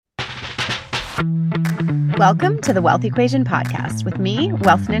Welcome to the Wealth Equation podcast with me,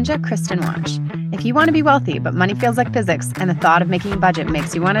 Wealth Ninja Kristen Watch. If you want to be wealthy, but money feels like physics and the thought of making a budget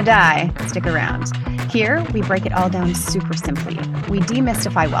makes you want to die, stick around. Here, we break it all down super simply. We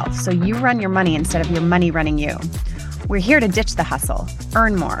demystify wealth so you run your money instead of your money running you. We're here to ditch the hustle,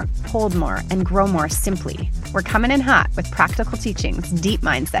 earn more, hold more, and grow more simply. We're coming in hot with practical teachings, deep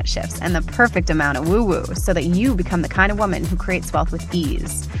mindset shifts, and the perfect amount of woo-woo so that you become the kind of woman who creates wealth with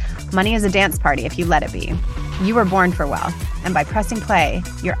ease. Money is a dance party if you let it be. You were born for wealth, and by pressing play,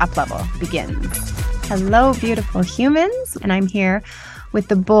 your up level begins. Hello, beautiful humans, and I'm here with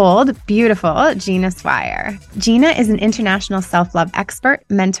the bold, beautiful Gina Swire. Gina is an international self-love expert,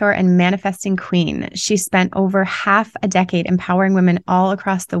 mentor, and manifesting queen. She spent over half a decade empowering women all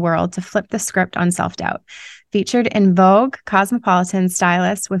across the world to flip the script on self-doubt. Featured in Vogue, Cosmopolitan,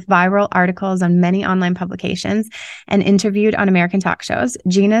 Stylist, with viral articles on many online publications, and interviewed on American talk shows,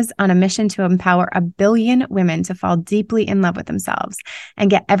 Gina's on a mission to empower 1 billion women to fall deeply in love with themselves and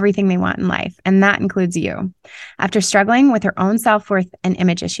get everything they want in life, and that includes you. After struggling with her own self-worth and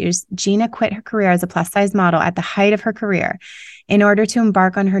image issues, Gina quit her career as a plus-size model at the height of her career in order to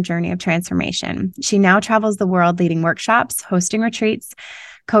embark on her journey of transformation. She now travels the world leading workshops, hosting retreats,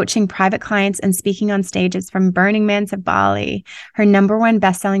 coaching private clients, and speaking on stages from Burning Man to Bali. Her #1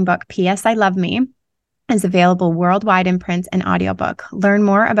 best-selling book, P.S. I Love Me, is available worldwide in print and audiobook. Learn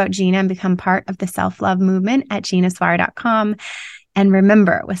more about Gina and become part of the self-love movement at ginaswire.com. And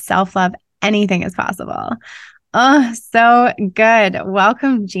remember, with self-love, anything is possible. Oh, so good.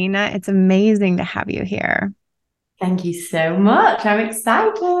 Welcome, Gina. It's amazing to have you here. Thank you so much. I'm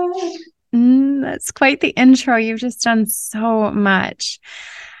excited. That's quite the intro. You've just done so much.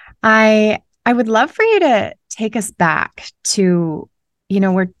 I would love for you to take us back to,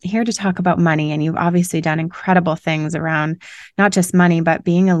 we're here to talk about money, and you've obviously done incredible things around not just money, but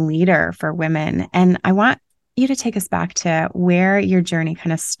being a leader for women. And I want you to take us back to where your journey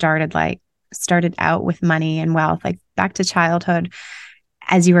kind of started out with money and wealth, like back to childhood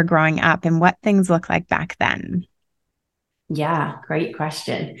as you were growing up, and what things looked like back then. Yeah, great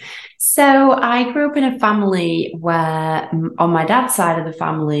question. So I grew up in a family where on my dad's side of the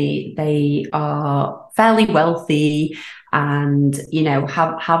family, they are fairly wealthy and,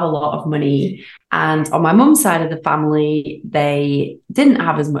 have a lot of money. And on my mum's side of the family, they didn't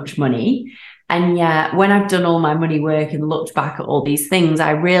have as much money. And yet when I've done all my money work and looked back at all these things,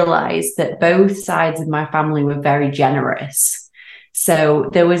 I realized that both sides of my family were very generous. So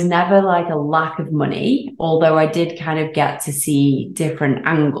there was never like a lack of money, although I did kind of get to see different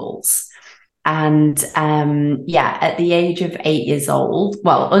angles. And at the age of 8 years old,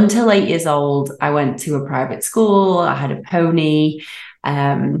 until 8 years old, I went to a private school. I had a pony.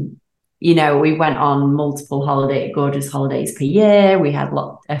 We went on multiple gorgeous holidays per year. We had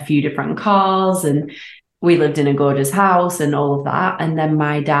a few different cars, and we lived in a gorgeous house and all of that. And then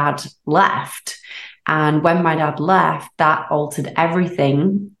my dad left. And when my dad left, that altered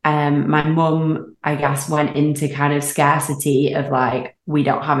everything. My mum, I guess, went into kind of scarcity of like, we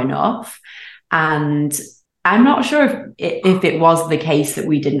don't have enough. And I'm not sure if it was the case that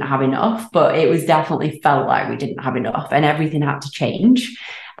we didn't have enough, but it was definitely felt like we didn't have enough and everything had to change.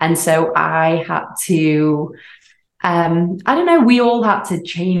 And so I had to, we all had to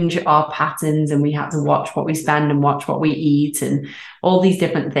change our patterns, and we had to watch what we spend and watch what we eat and all these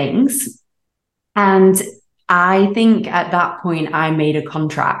different things. And I think at that point, I made a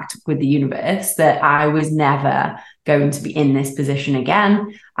contract with the universe that I was never going to be in this position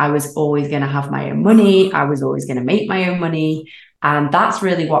again. I was always going to have my own money. I was always going to make my own money. And that's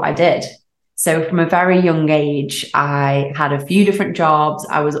really what I did. So from a very young age, I had a few different jobs.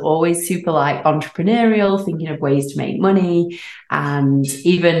 I was always super entrepreneurial, thinking of ways to make money. And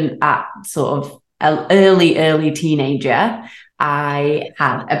even at sort of an early teenager, I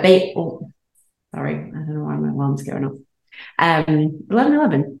had a baby. Sorry, I don't know why my alarm's going off.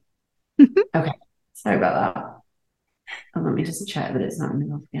 11:11. Okay, sorry about that. Let me just check that it's not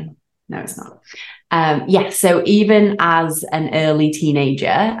going off again. No, it's not. So even as an early teenager,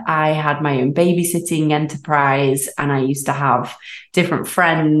 I had my own babysitting enterprise, and I used to have different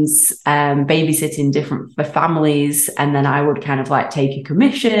friends babysitting different families, and then I would kind of take a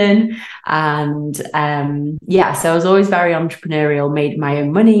commission. And so I was always very entrepreneurial, made my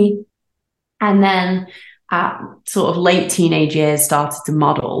own money. And then at sort of late teenage years, started to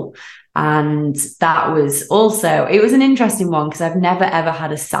model. And that was also, it was an interesting one because I've never, ever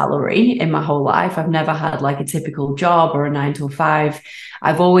had a salary in my whole life. I've never had a typical job or a 9 to 5.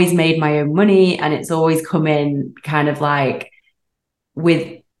 I've always made my own money, and it's always come in kind of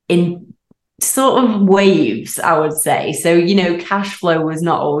in sort of waves, I would say. So, cash flow was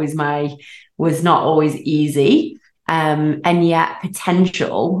not always my was not always easy. And yet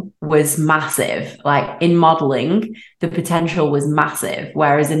potential was massive. Like in modeling, the potential was massive.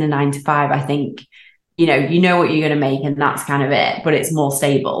 Whereas in a 9 to 5, I think, you know what you're going to make and that's kind of it, but it's more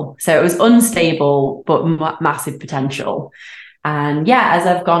stable. So it was unstable, but massive potential. And yeah, as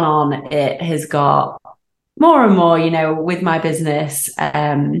I've gone on, it has got more and more, with my business.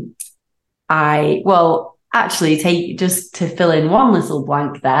 Just to fill in one little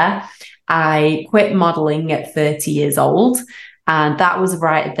blank there, I quit modeling at 30 years old. And that was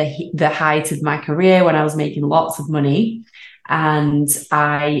right at the height of my career when I was making lots of money. And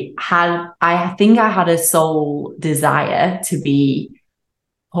I think I had a soul desire to be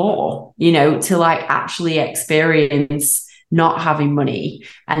poor, to like actually experience not having money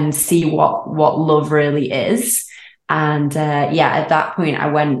and see what love really is. And at that point, I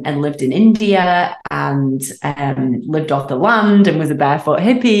went and lived in India and lived off the land and was a barefoot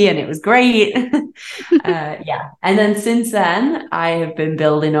hippie, and it was great. And then since then, I have been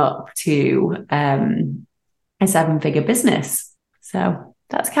building up to a 7-figure business. So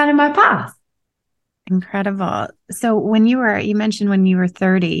that's kind of my path. Incredible. So you mentioned when you were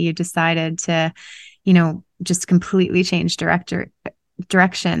 30, you decided to, just completely change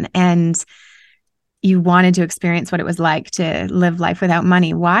direction, and you wanted to experience what it was like to live life without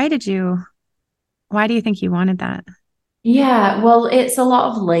money. Why do you think you wanted that? Yeah, well, it's a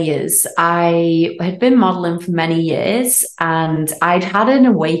lot of layers. I had been modeling for many years and I'd had an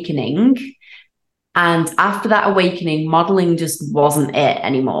awakening. And after that awakening, modeling just wasn't it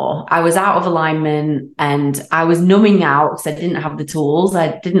anymore. I was out of alignment and I was numbing out because I didn't have the tools.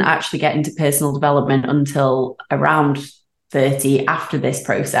 I didn't actually get into personal development until around 30 after this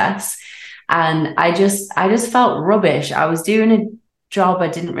process. And I just felt rubbish. I was doing a job I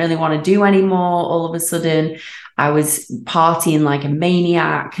didn't really want to do anymore. All of a sudden, I was partying like a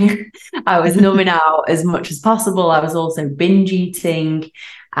maniac. I was numbing out as much as possible. I was also binge eating.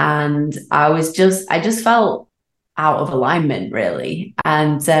 And I just felt out of alignment, really.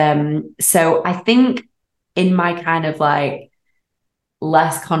 And so I think in my kind of like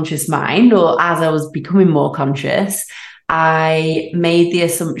less conscious mind, or as I was becoming more conscious, I made the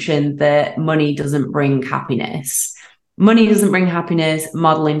assumption that money doesn't bring happiness. Money doesn't bring happiness.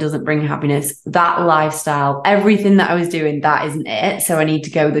 Modeling doesn't bring happiness. That lifestyle, everything that I was doing, that isn't it. So I need to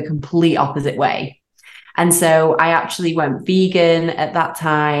go the complete opposite way. And so I actually went vegan at that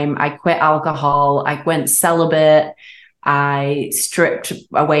time. I quit alcohol. I went celibate. I stripped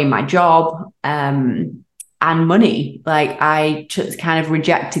away my job and money. Like I just kind of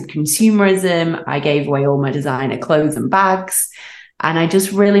rejected consumerism. I gave away all my designer clothes and bags. And I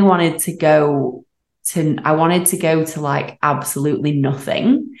just really wanted to go to like absolutely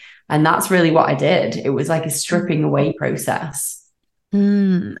nothing. And that's really what I did. It was like a stripping away process.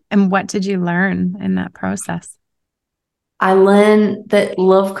 And what did you learn in that process? I learned that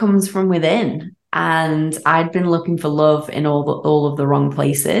love comes from within, and I'd been looking for love in all of the wrong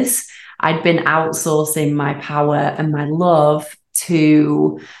places. I'd been outsourcing my power and my love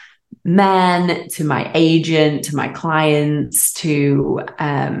to men, to my agent, to my clients, to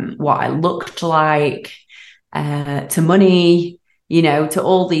what I looked like, to money, to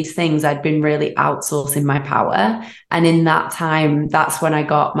all these things. I'd been really outsourcing my power. And in that time, that's when I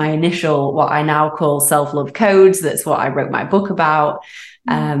got my initial, what I now call self-love codes. That's what I wrote my book about.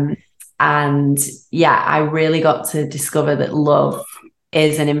 And yeah, I really got to discover that love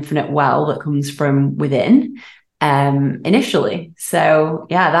is an infinite well that comes from within initially. So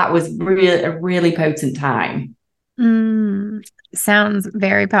yeah, that was really a really potent time. Sounds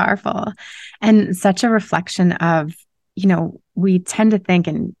very powerful and such a reflection of, we tend to think,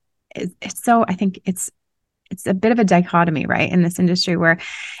 and it's so, I think it's a bit of a dichotomy, right, in this industry where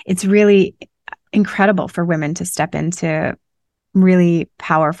it's really incredible for women to step into really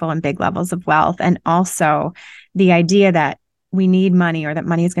powerful and big levels of wealth. And also the idea that we need money, or that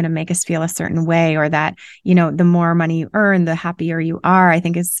money is going to make us feel a certain way, or that, the more money you earn, the happier you are, I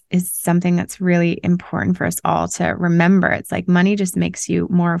think is something that's really important for us all to remember. It's like money just makes you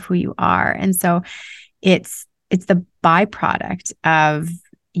more of who you are. And so it's the byproduct of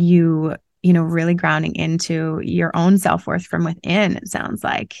you, really grounding into your own self-worth from within, it sounds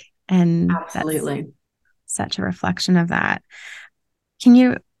like. And absolutely, that's such a reflection of that. Can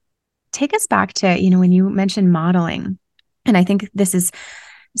you take us back to, when you mentioned modeling? And I think this is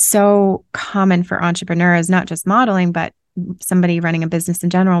so common for entrepreneurs, not just modeling, but somebody running a business in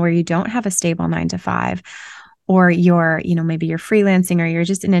general, where you don't have a stable 9 to 5, or you're, maybe you're freelancing, or you're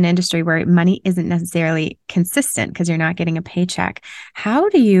just in an industry where money isn't necessarily consistent because you're not getting a paycheck.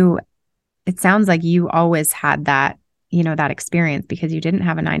 It sounds like you always had that that experience because you didn't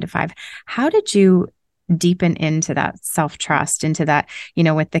have a 9 to 5. How did you deepen into that self-trust, into that,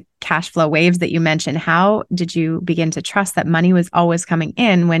 with the cash flow waves that you mentioned? How did you begin to trust that money was always coming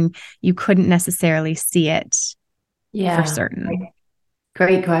in when you couldn't necessarily see it for certain?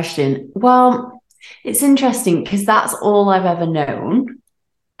 Great question. Well, it's interesting because that's all I've ever known.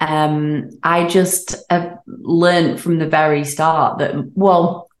 I just have learned from the very start that,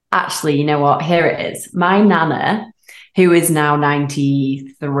 well, actually, you know what? Here it is. My nana, who is now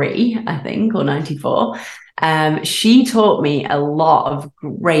 93, I think, or 94, she taught me a lot of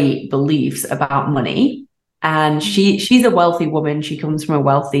great beliefs about money. And she's a wealthy woman. She comes from a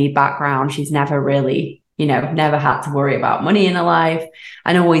wealthy background. She's never really, never had to worry about money in her life,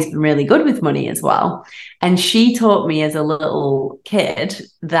 and always been really good with money as well. And she taught me as a little kid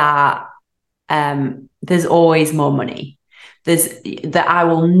that there's always more money. That I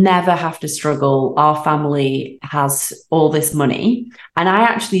will never have to struggle. Our family has all this money. And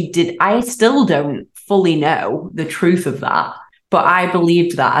I still don't fully know the truth of that, but I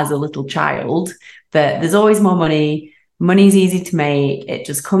believed that as a little child, that there's always more money. Money's easy to make. It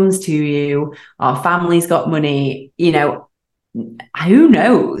just comes to you. Our family's got money. Who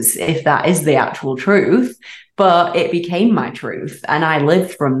knows if that is the actual truth, but it became my truth. And I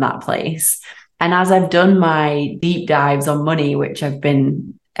lived from that place. And as I've done my deep dives on money, which I've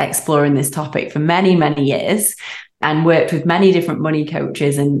been exploring this topic for many, many years, and worked with many different money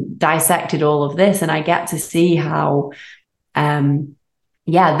coaches and dissected all of this, and I get to see how,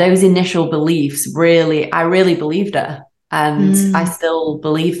 those initial beliefs I really believed her. And I still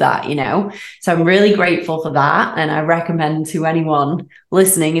believe that, So I'm really grateful for that. And I recommend to anyone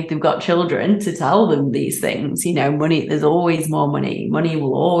listening, if they've got children, to tell them these things. Money, there's always more money. Money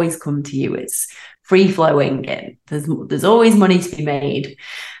will always come to you. It's free flowing. There's always money to be made.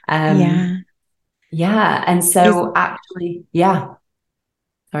 And so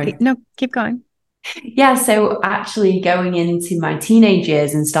sorry. No, keep going. Yeah. So actually going into my teenage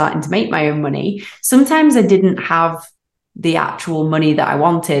years and starting to make my own money, sometimes I didn't have the actual money that I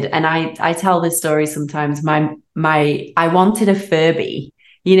wanted. And I tell this story sometimes. I wanted a Furby,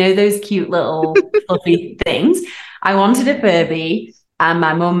 those cute little fluffy things. I wanted a Furby, and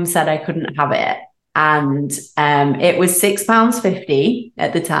my mum said I couldn't have it. And it was £6.50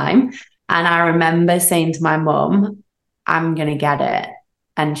 at the time. And I remember saying to my mum, I'm going to get it.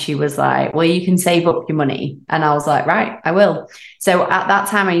 And she was like, well, you can save up your money. And I was like, right, I will. So at that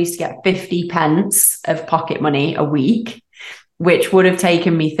time, I used to get 50 pence of pocket money a week, which would have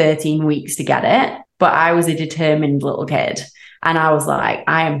taken me 13 weeks to get it. But I was a determined little kid. And I was like,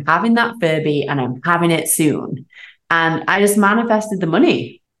 I am having that Furby, and I'm having it soon. And I just manifested the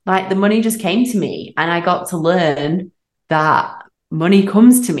money. Like, the money just came to me, and I got to learn that money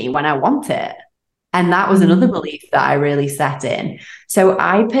comes to me when I want it. And that was another belief that I really set in. So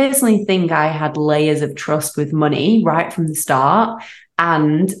I personally think I had layers of trust with money right from the start.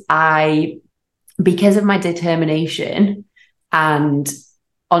 And because of my determination and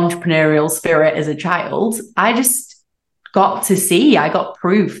entrepreneurial spirit as a child, I just got to see, I got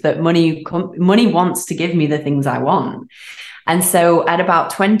proof that money wants to give me the things I want. And so at about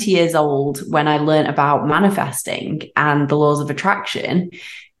 20 years old, when I learned about manifesting and the laws of attraction,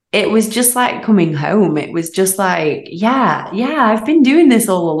 it was just like coming home. It was just like, yeah, I've been doing this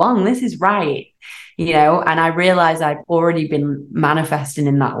all along. This is right. And I realized I'd already been manifesting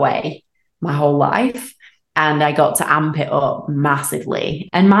in that way my whole life. And I got to amp it up massively.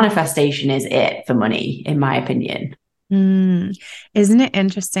 And manifestation is it for money, in my opinion. Isn't it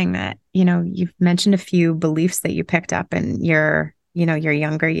interesting that, you've mentioned a few beliefs that you picked up in your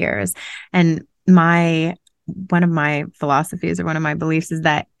younger years. And one of my philosophies, or one of my beliefs, is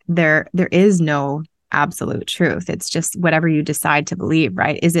that there is no absolute truth. It's just whatever you decide to believe,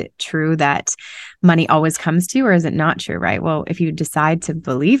 right? Is it true that money always comes to you, or is it not true, right? Well, if you decide to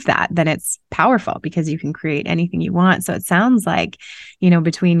believe that, then it's powerful because you can create anything you want. So it sounds like,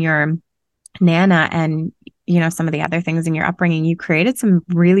 between your Nana and, some of the other things in your upbringing, you created some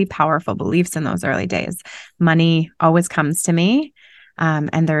really powerful beliefs in those early days. Money always comes to me.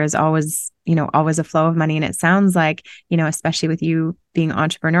 And there is always, always a flow of money. And it sounds like, especially with you being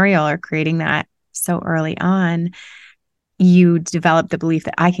entrepreneurial or creating that so early on, you developed the belief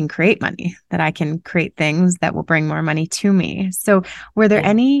that I can create money, that I can create things that will bring more money to me. So were there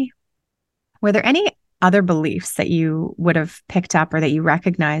any other beliefs that you would have picked up, or that you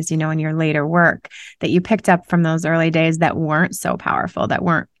recognized, in your later work, that you picked up from those early days that weren't so powerful, that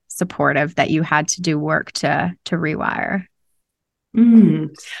weren't supportive, that you had to do work to rewire?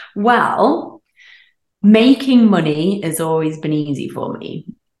 Well, making money has always been easy for me.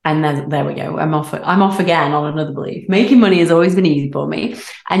 And then there we go. I'm off again on another belief. Making money has always been easy for me.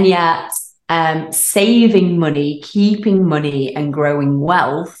 And yet saving money, keeping money and growing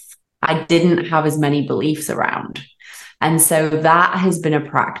wealth, I didn't have as many beliefs around. And so that has been a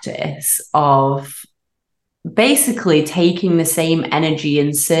practice of basically taking the same energy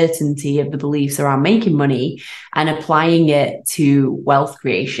and certainty of the beliefs around making money and applying it to wealth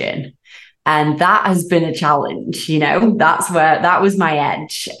creation. And that has been a challenge, that was my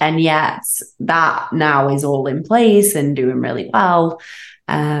edge. And yet that now is all in place and doing really well.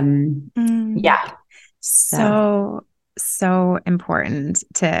 Yeah. So important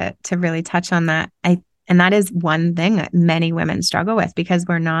to really touch on that. And that is one thing that many women struggle with, because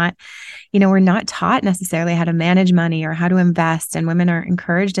we're not taught necessarily how to manage money or how to invest, and women are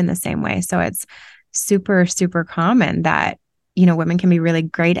encouraged in the same way. So it's super, super common that, women can be really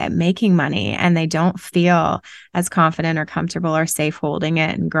great at making money and they don't feel as confident or comfortable or safe holding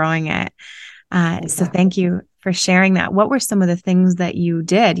it and growing it. Exactly. So thank you for sharing that. What were some of the things that you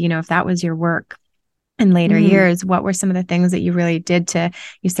did, if that was your work in later years, what were some of the things that you really did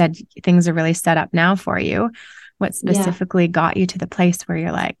you said things are really set up now for you. What specifically got you to the place where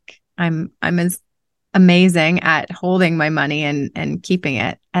you're like, I'm as amazing at holding my money and keeping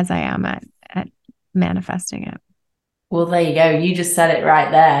it as I am at manifesting it? Well, there you go. You just said it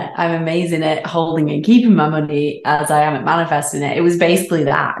right there. I'm amazing at holding and keeping my money as I am at manifesting it. It was basically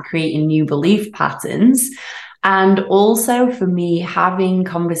that, creating new belief patterns. And also for me, having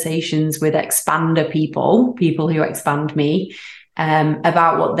conversations with expander people who expand me,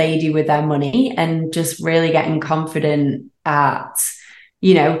 about what they do with their money, and just really getting confident at,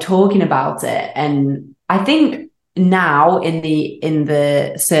 talking about it. And I think now in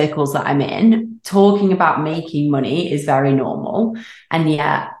the circles that I'm in, talking about making money is very normal. And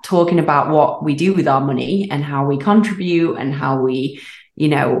yet talking about what we do with our money and how we contribute and how we,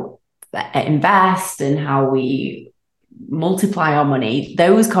 invest and how we multiply our money,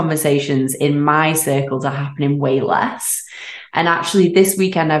 those conversations in my circles are happening way less. And actually this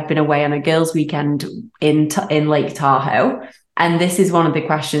weekend I've been away on a girls' weekend in Lake Tahoe. And this is one of the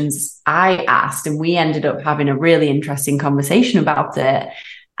questions I asked, and we ended up having a really interesting conversation about it.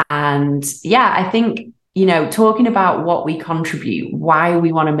 And yeah, I think, talking about what we contribute, why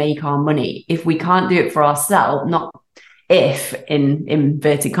we want to make our money, if we can't do it for ourselves, not if in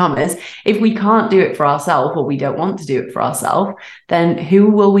inverted commas, if we can't do it for ourselves, or we don't want to do it for ourselves, then who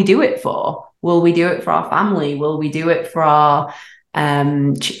will we do it for? Will we do it for our family? Will we do it for our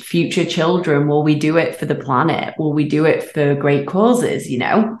future children? Will we do it for the planet? Will we do it for great causes?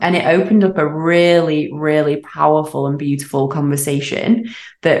 And it opened up a really, really powerful and beautiful conversation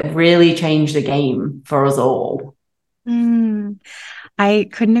that really changed the game for us all. I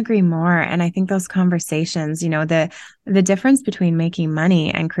couldn't agree more. And I think those conversations, the difference between making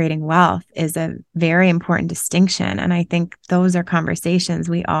money and creating wealth is a very important distinction. And I think those are conversations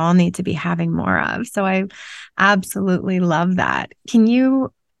we all need to be having more of. So I absolutely love that. Can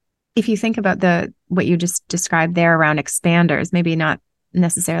you, if you think about what you just described there around expanders, maybe not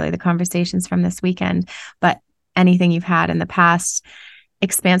necessarily the conversations from this weekend, but anything you've had in the past,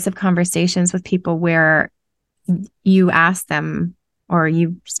 expansive conversations with people where you ask them, or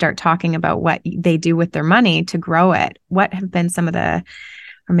you start talking about what they do with their money to grow it. What have been some of or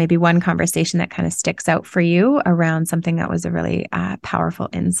maybe one conversation that kind of sticks out for you around something that was a really powerful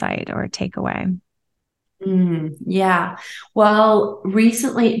insight or takeaway? Yeah. Well,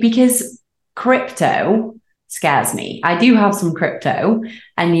 recently, because crypto scares me. I do have some crypto,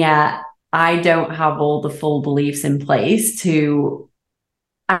 and yet I don't have all the full beliefs in place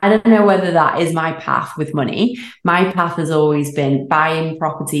I don't know whether that is my path with money. My path has always been buying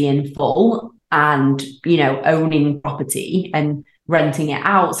property in full and, owning property and renting it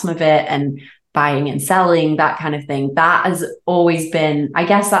out, some of it, and buying and selling, that kind of thing. That has always been, I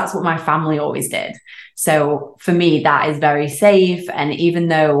guess that's what my family always did. So for me, that is very safe. And even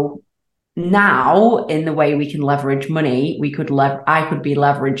though now in the way we can leverage money, I could be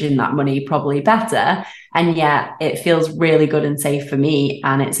leveraging that money probably better. And yet it feels really good and safe for me.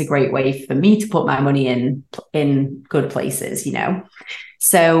 And it's a great way for me to put my money in good places,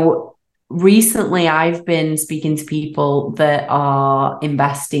 So recently I've been speaking to people that are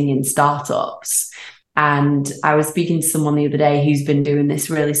investing in startups. And I was speaking to someone the other day who's been doing this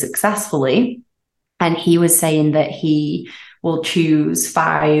really successfully. And he was saying that he will choose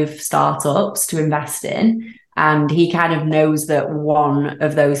 5 startups to invest in. And he kind of knows that one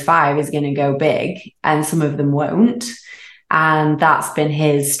of those 5 is going to go big and some of them won't. And that's been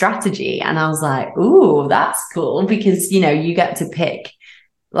his strategy. And I was like, ooh, that's cool, because, you get to pick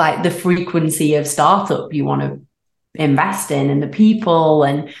like the frequency of startup you want to invest in, and the people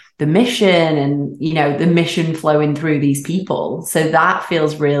and the mission, and the mission flowing through these people. So that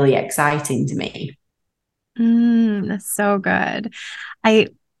feels really exciting to me. That's so good.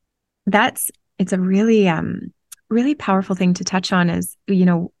 It's a really really powerful thing to touch on is,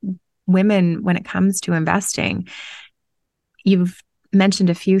 women, when it comes to investing. You've mentioned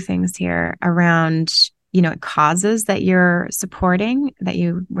a few things here around, causes that you're supporting, that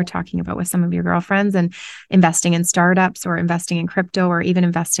you were talking about with some of your girlfriends, and investing in startups or investing in crypto or even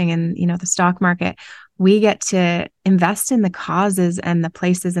investing in, the stock market. We get to invest in the causes and the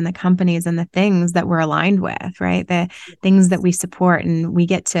places and the companies and the things that we're aligned with, right? The things that we support, and we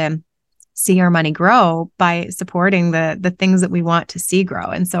get to see our money grow by supporting the things that we want to see grow.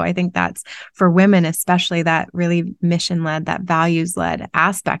 And so I think that's, for women especially, that really mission-led, that values-led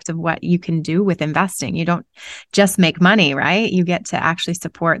aspect of what you can do with investing. You don't just make money, right? You get to actually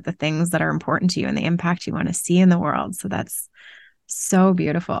support the things that are important to you and the impact you want to see in the world. So that's so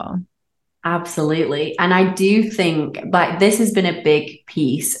beautiful. Absolutely. And I do think this has been a big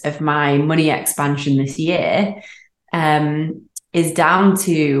piece of my money expansion this year, is down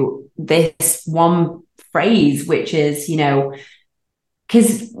to this one phrase, which is,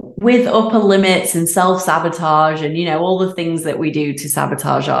 because with upper limits and self-sabotage and, all the things that we do to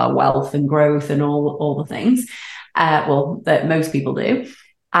sabotage our wealth and growth and all the things, that most people do,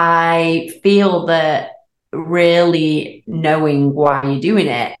 I feel that really knowing why you're doing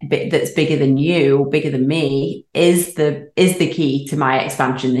it, that's bigger than you, bigger than me, is the key to my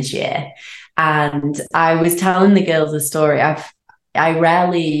expansion this year. And I was telling the girls a story. I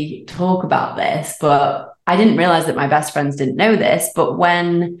rarely talk about this, but I didn't realize that my best friends didn't know this. But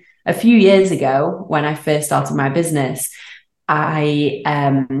a few years ago, when I first started my business, I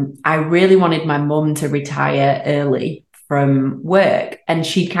really wanted my mum to retire early from work. And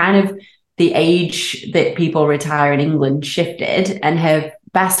she the age that people retire in England shifted, and her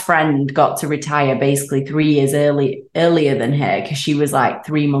best friend got to retire basically 3 years earlier than her, because she was like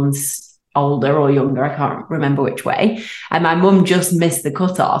 3 months older or younger, I can't remember which way. And my mum just missed the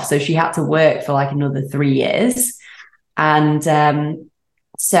cutoff, so she had to work for like another 3 years. And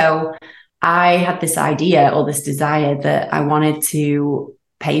so I had this idea, or this desire, that I wanted to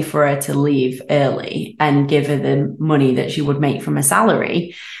pay for her to leave early and give her the money that she would make from a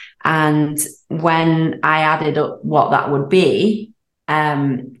salary. And when I added up what that would be,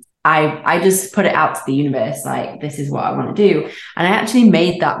 I just put it out to the universe, like, this is what I want to do. And I actually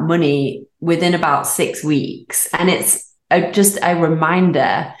made that money within about 6 weeks. And it's just a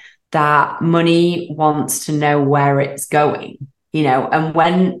reminder that money wants to know where it's going, and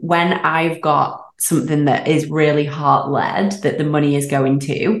when I've got something that is really heart-led, that the money is going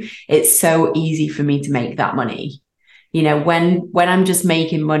to, it's so easy for me to make that money. When I'm just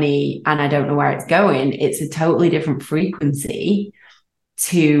making money and I don't know where it's going, it's a totally different frequency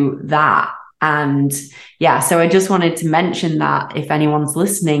to that. And so I just wanted to mention that if anyone's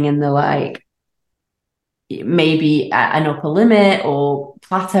listening and they're like, maybe at an upper limit or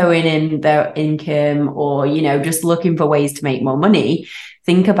plateauing in their income, or, just looking for ways to make more money,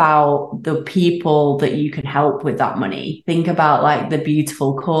 think about the people that you can help with that money. Think about like the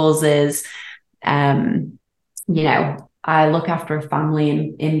beautiful causes. I look after a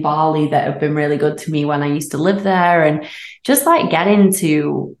family in Bali that have been really good to me when I used to live there, and just like getting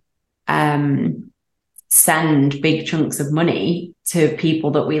to send big chunks of money to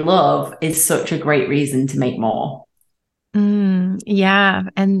people that we love is such a great reason to make more. Yeah.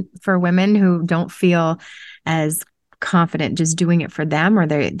 And for women who don't feel as confident just doing it for them, or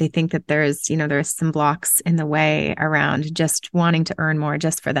they think that there's some blocks in the way around just wanting to earn more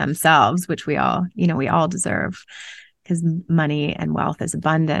just for themselves, which we all deserve, because money and wealth is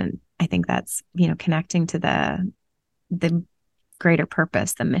abundant. I think that's, connecting to the greater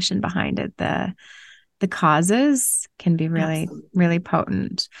purpose, the mission behind it, the causes can be really, Absolutely. Really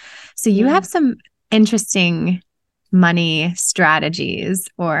potent. So you have some interesting money strategies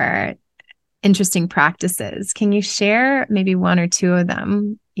or interesting practices. Can you share maybe one or two of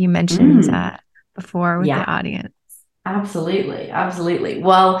them you mentioned before with the audience? Absolutely.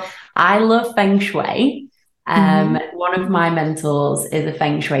 Well, I love Feng Shui. One of my mentors is a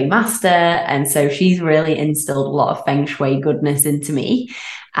Feng Shui master, and so she's really instilled a lot of Feng Shui goodness into me.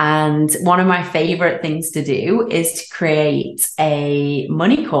 And one of my favorite things to do is to create a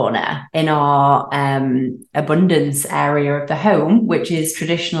money corner in our abundance area of the home, which is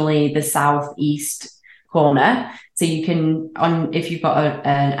traditionally the southeast corner. So you can, if you've got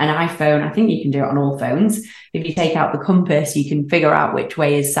an iPhone, I think you can do it on all phones. If you take out the compass, you can figure out which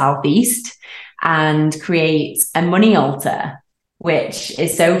way is southeast, and create a money altar which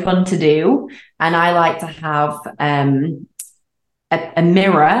is so fun to do. And I like to have a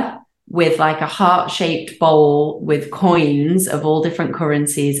mirror with like a heart-shaped bowl with coins of all different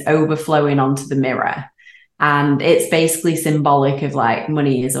currencies overflowing onto the mirror. And it's basically symbolic of like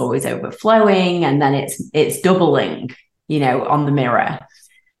money is always overflowing, and then it's doubling, on the mirror.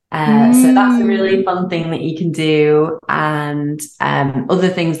 So that's a really fun thing that you can do. And other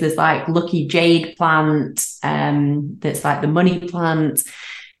things, there's like lucky jade plant, that's like the money plant.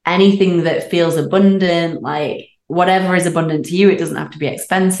 Anything that feels abundant, like whatever is abundant to you. It doesn't have to be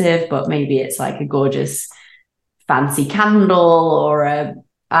expensive, but maybe it's like a gorgeous fancy candle, or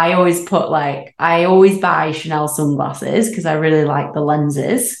I always buy Chanel sunglasses because I really like the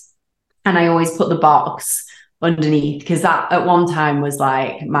lenses, and I always put the box underneath because that at one time was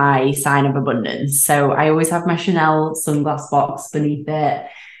like my sign of abundance. So I always have my Chanel sunglass box beneath it.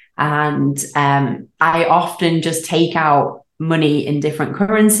 And I often just take out money in different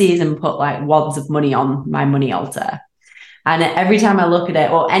currencies and put like wads of money on my money altar. And every time I look at it,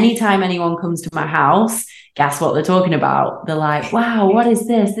 or anytime anyone comes to my house, guess what they're talking about? They're like, wow, what is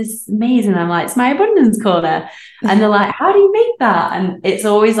this? This is amazing. I'm like, it's my abundance corner. And they're like, how do you make that? And it's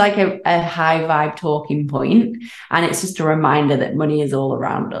always like a high vibe talking point. And it's just a reminder that money is all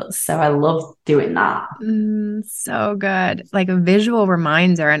around us. So I love doing that. So good. Like a visual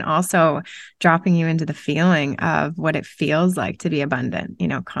reminder, and also dropping you into the feeling of what it feels like to be abundant,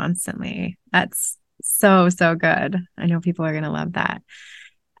 constantly. That's so good. I know people are going to love that.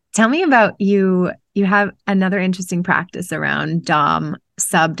 Tell me about you. You have another interesting practice around Dom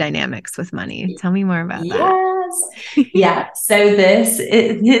sub dynamics with money. Tell me more about that. Yeah. So this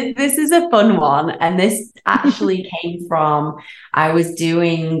is a fun one. And this actually came from, I was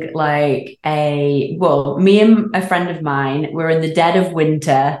doing like me and a friend of mine were in the dead of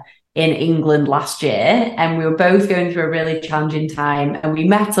winter in England last year, and we were both going through a really challenging time, and we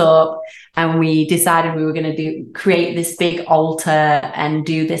met up and we decided we were going to create this big altar and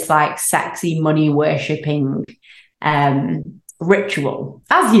do this like sexy money worshipping ritual,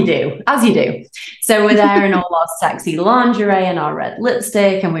 as you do. So we're there in all our sexy lingerie and our red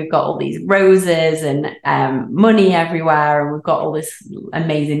lipstick, and we've got all these roses and money everywhere, and we've got all this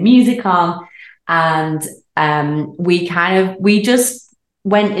amazing music on, and we just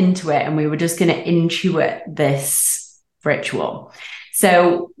went into it, and we were just going to intuit this ritual.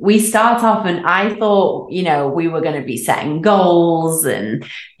 So we start off, and I thought, we were going to be setting goals and,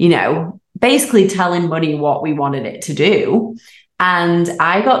 basically telling money what we wanted it to do. And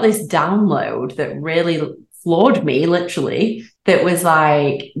I got this download that really floored me, literally, that was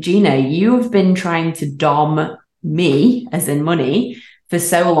like, Gina, you've been trying to dom me, as in money, for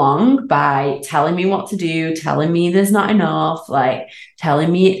so long by telling me what to do, telling me there's not enough, like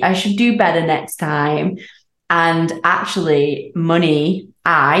telling me I should do better next time. And actually, money,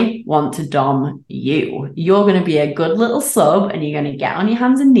 I want to dom you. You're going to be a good little sub, and you're going to get on your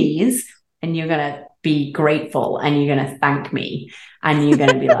hands and knees, and you're going to be grateful, and you're going to thank me, and you're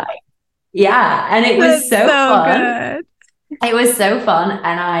going to be like, yeah. And it was so fun. Good. It was so fun.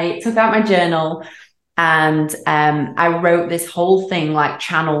 And I took out my journal, and I wrote this whole thing like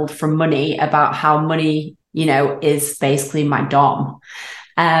channeled from money, about how money, is basically my dom.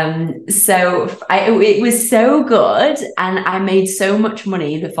 So it was so good. And I made so much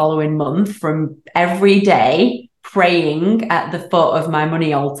money the following month from every day praying at the foot of my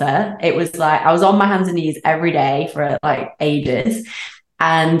money altar. It was like, I was on my hands and knees every day for like ages.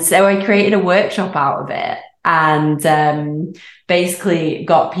 And so I created a workshop out of it, and basically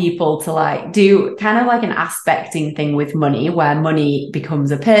got people to like do kind of like an aspecting thing with money, where money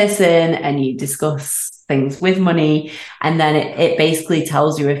becomes a person and you discuss things with money, and then it basically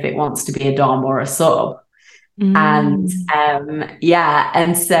tells you if it wants to be a dom or a sub. And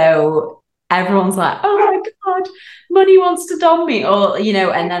and so everyone's like, oh my god, money wants to dom me, or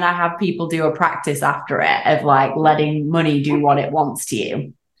and then I have people do a practice after it of like letting money do what it wants to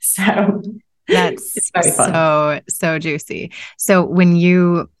you. So that's so juicy. So when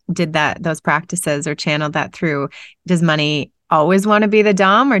you did those practices or channeled that through, does money always want to be the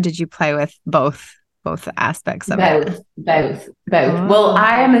dom, or did you play with both aspects of it? Both. Oh. Well,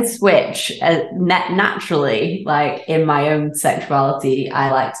 I am a switch naturally, like in my own sexuality, I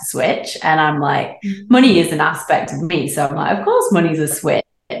like to switch, and I'm like, money is an aspect of me. So I'm like, of course, money's a switch.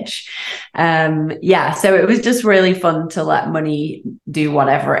 So it was just really fun to let money do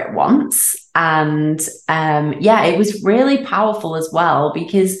whatever it wants. And it was really powerful as well,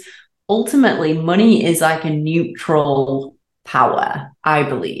 because ultimately money is like a neutral power, I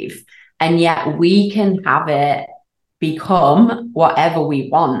believe. And yet we can have it become whatever we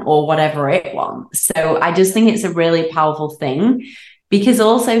want or whatever it wants. So I just think it's a really powerful thing, because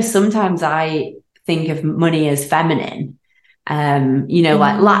also sometimes I think of money as feminine,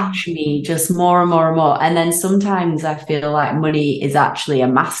 like Lakshmi, just more and more and more. And then sometimes I feel like money is actually a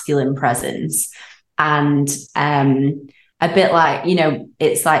masculine presence. And a bit like,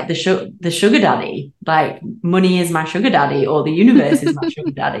 it's like the sugar daddy, like money is my sugar daddy, or the universe is my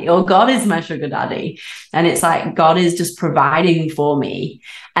sugar daddy, or God is my sugar daddy. And it's like God is just providing for me.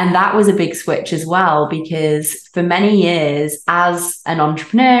 And that was a big switch as well, because for many years as an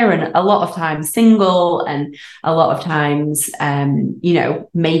entrepreneur, and a lot of times single, and a lot of times,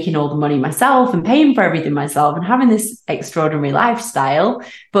 making all the money myself and paying for everything myself and having this extraordinary lifestyle,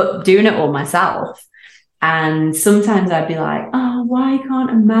 but doing it all myself. And sometimes I'd be like, oh, why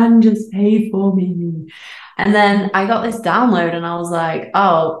can't a man just pay for me? And then I got this download and I was like,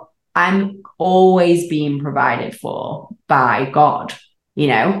 oh, I'm always being provided for by God,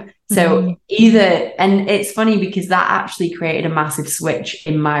 So either, and it's funny because that actually created a massive switch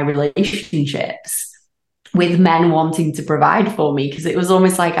in my relationships with men wanting to provide for me, because it was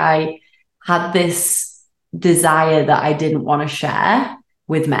almost like I had this desire that I didn't want to share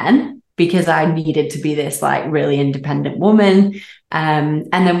with men, because I needed to be this like really independent woman. And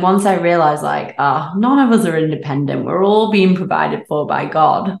then once I realized like, none of us are independent, we're all being provided for by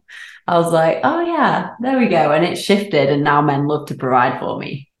God, I was like, oh yeah, there we go. And it shifted, and now men love to provide for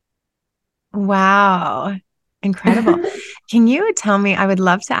me. Wow. Incredible. Can you tell me, I would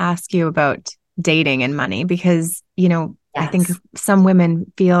love to ask you about dating and money, because, yes. I think some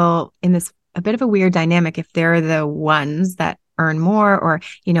women feel in this a bit of a weird dynamic if they're the ones that earn more, or,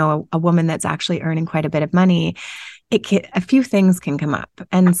 a woman that's actually earning quite a bit of money. A few things can come up.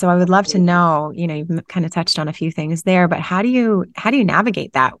 And so I would love to know, you've kind of touched on a few things there, but how do you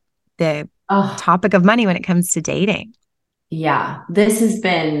navigate that, the topic of money when it comes to dating? Yeah, this has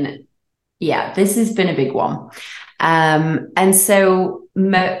been a big one. And so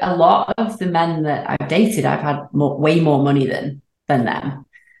a lot of the men that I've dated, I've had way more money than them.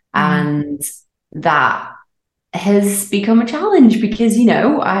 And that has become a challenge, because,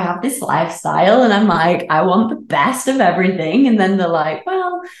 I have this lifestyle and I'm like, I want the best of everything. And then they're like,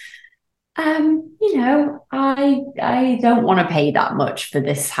 well, I don't want to pay that much for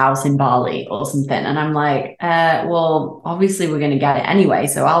this house in Bali or something. And I'm like, well, obviously we're going to get it anyway,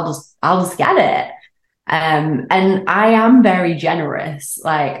 so I'll just get it. And I am very generous.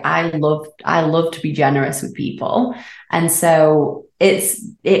 Like I love to be generous with people. And so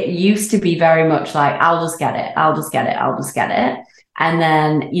it used to be very much like, I'll just get it. And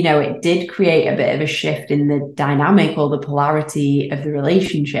then, it did create a bit of a shift in the dynamic or the polarity of the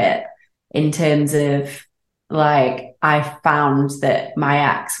relationship, in terms of like, I found that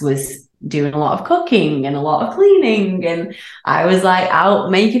my ex was doing a lot of cooking and a lot of cleaning, and I was like out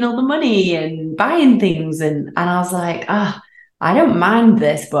making all the money and buying things, and I was like, I don't mind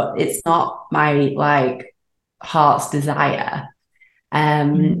this, but it's not my like heart's desire.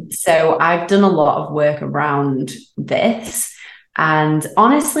 So I've done a lot of work around this, and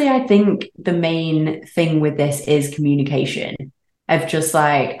honestly I think the main thing with this is communication, of just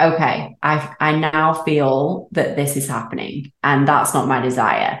like, okay, I now feel that this is happening, and that's not my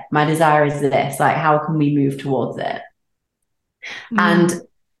desire. My desire is this. Like, how can we move towards it? And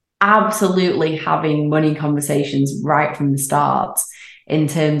absolutely having money conversations right from the start, in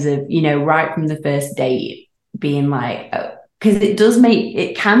terms of, right from the first date, being like, because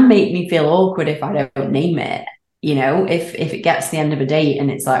it can make me feel awkward if I don't name it. If it gets to the end of a date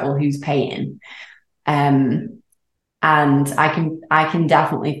and it's like, well, who's paying? And I can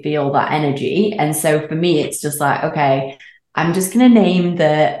definitely feel that energy. And so for me, it's just like, okay, I'm just going to name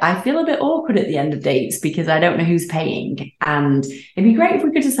that I feel a bit awkward at the end of dates because I don't know who's paying. And it'd be great if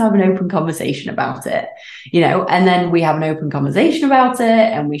we could just have an open conversation about it, and then we have an open conversation about it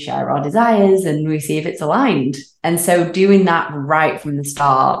and we share our desires and we see if it's aligned. And so doing that right from the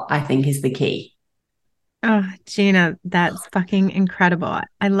start, I think, is the key. Oh, Gina, that's fucking incredible.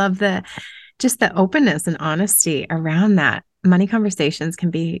 I love just the openness and honesty around that. Money conversations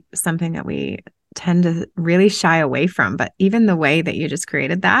can be something that we tend to really shy away from, but even the way that you just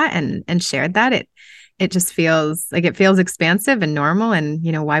created that and shared that, it just feels like it feels expansive and normal. And,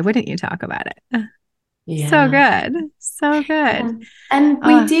 why wouldn't you talk about it? Yeah. So good. Yeah. And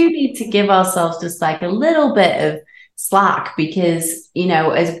we do need to give ourselves just like a little bit of slack, because,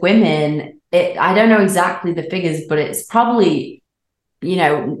 as women, I don't know exactly the figures, but it's probably,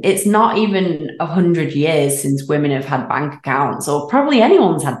 it's not even 100 years since women have had bank accounts, or probably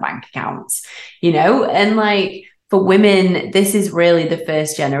anyone's had bank accounts, and like, for women, this is really the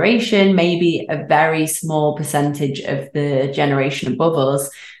first generation, maybe a very small percentage of the generation above us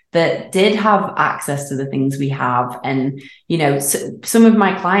that did have access to the things we have. And, you know, some of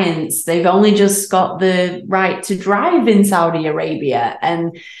my clients, they've only just got the right to drive in Saudi Arabia.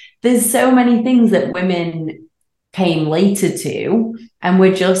 And there's so many things that women came later to, and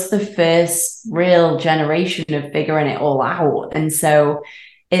we're just the first real generation of figuring it all out. And so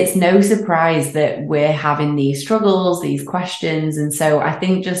it's no surprise that we're having these struggles, these questions. And so I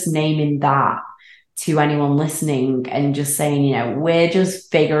think just naming that to anyone listening and just saying, you know, we're just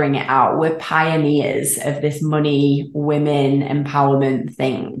figuring it out. We're pioneers of this money, women empowerment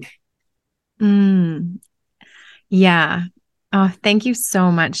thing. Yeah. Oh, thank you so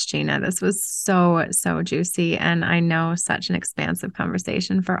much, Gina. This was so juicy. And I know such an expansive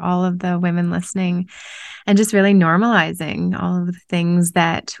conversation for all of the women listening, and just really normalizing all of the things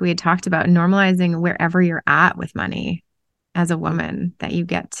that we had talked about, normalizing wherever you're at with money as a woman, that you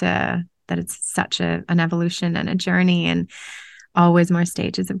get to, that it's such an evolution and a journey and always more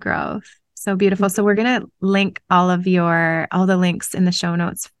stages of growth. So beautiful. So we're going to link all the links in the show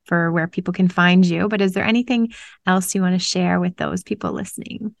notes for where people can find you. But is there anything else you want to share with those people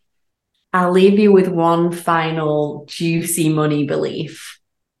listening? I'll leave you with one final juicy money belief.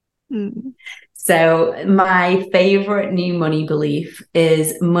 So my favorite new money belief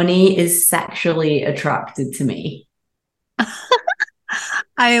is money is sexually attracted to me.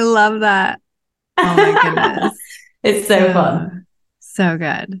 I love that. Oh my goodness. It's so fun. So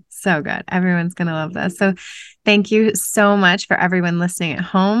good. So good. Everyone's going to love this. So thank you so much for everyone listening at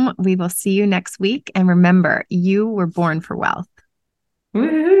home. We will see you next week. And remember, you were born for wealth.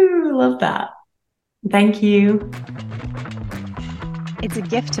 Woohoo! Love that. Thank you. It's a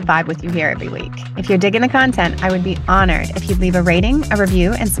gift to vibe with you here every week. If you're digging the content, I would be honored if you'd leave a rating, a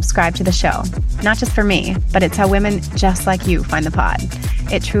review, and subscribe to the show. Not just for me, but it's how women just like you find the pod.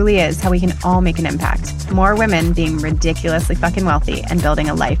 It truly is how we can all make an impact. More women being ridiculously fucking wealthy and building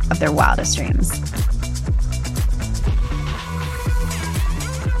a life of their wildest dreams.